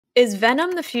Is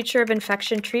venom the future of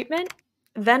infection treatment?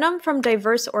 Venom from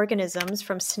diverse organisms,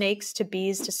 from snakes to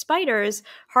bees to spiders,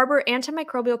 harbor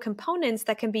antimicrobial components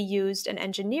that can be used and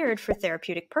engineered for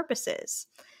therapeutic purposes.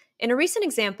 In a recent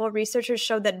example, researchers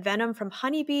showed that venom from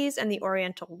honeybees and the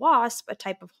oriental wasp, a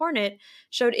type of hornet,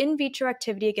 showed in vitro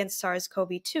activity against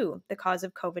SARS-CoV-2, the cause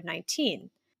of COVID-19.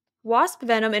 Wasp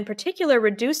venom in particular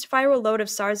reduced viral load of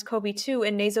SARS-CoV-2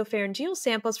 in nasopharyngeal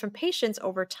samples from patients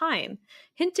over time,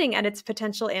 hinting at its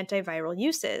potential antiviral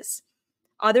uses.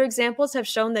 Other examples have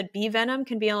shown that bee venom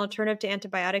can be an alternative to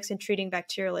antibiotics in treating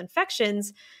bacterial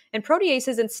infections, and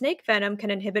proteases in snake venom can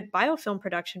inhibit biofilm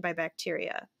production by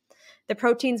bacteria. The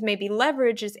proteins may be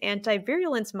leveraged as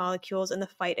antivirulence molecules in the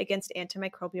fight against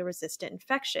antimicrobial resistant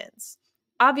infections.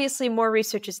 Obviously, more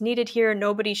research is needed here.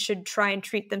 Nobody should try and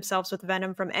treat themselves with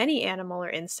venom from any animal or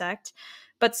insect.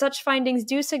 But such findings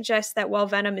do suggest that while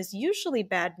venom is usually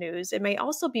bad news, it may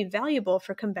also be valuable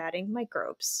for combating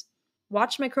microbes.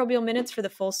 Watch Microbial Minutes for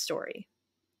the full story.